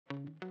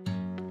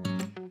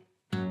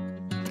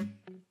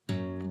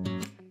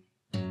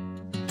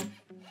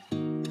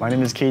My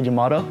name is Kade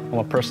Yamada. I'm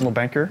a personal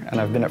banker, and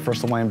I've been at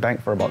First Hawaiian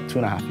Bank for about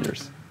 2.5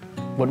 years.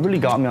 What really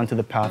got me onto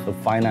the path of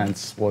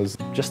finance was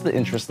just the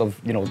interest of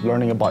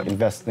learning about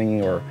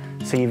investing or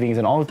savings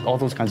and all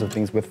those kinds of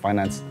things with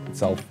finance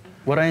itself.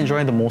 What I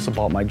enjoy the most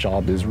about my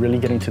job is really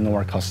getting to know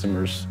our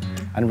customers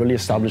and really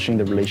establishing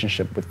the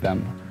relationship with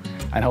them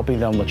and helping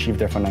them achieve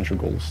their financial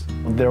goals.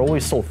 They're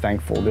always so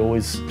thankful. They're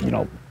always,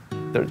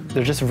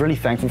 they're just really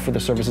thankful for the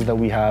services that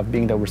we have,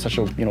 being that we're such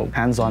a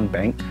hands-on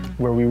bank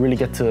where we really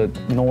get to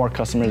know our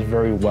customers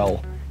very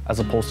well, as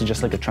opposed to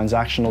just like a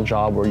transactional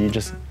job where you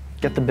just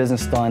get the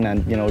business done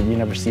and you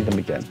never see them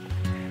again.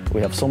 We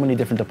have so many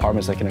different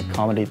departments that can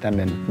accommodate them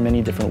in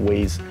many different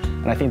ways,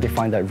 and I think they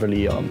find that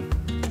really,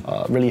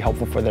 really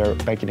helpful for their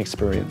banking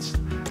experience.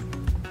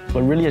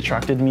 What really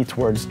attracted me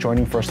towards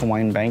joining First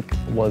Hawaiian Bank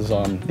was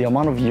the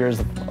amount of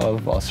years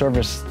of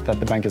service that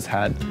the bank has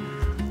had.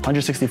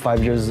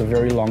 165 years is a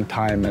very long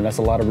time, and that's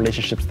a lot of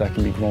relationships that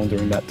can be grown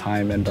during that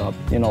time. And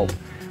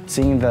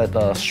seeing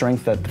that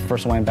strength that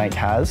First Hawaiian Bank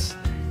has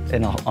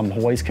in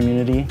Hawaii's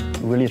community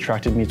really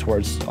attracted me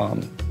towards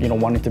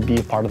wanting to be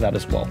a part of that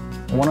as well.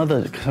 One of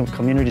the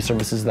community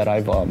services that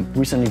I've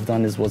recently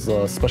done was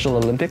the Special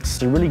Olympics.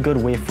 It's a really good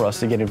way for us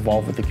to get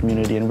involved with the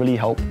community and really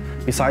help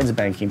besides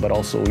banking, but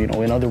also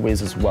in other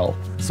ways as well.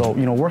 So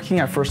working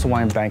at First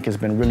Hawaiian Bank has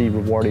been really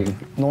rewarding.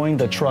 Knowing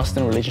the trust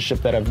and relationship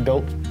that I've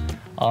built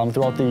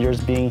throughout the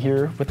years being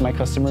here with my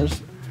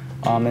customers,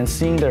 and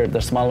seeing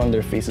their smile on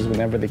their faces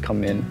whenever they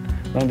come in,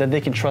 knowing that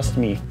they can trust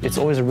me. It's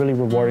always really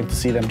rewarding to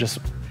see them just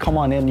come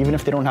on in, even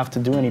if they don't have to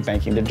do any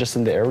banking. They're just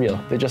in the area.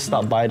 They just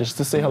stop by just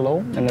to say hello,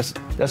 and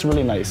that's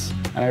really nice,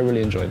 and I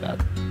really enjoy that.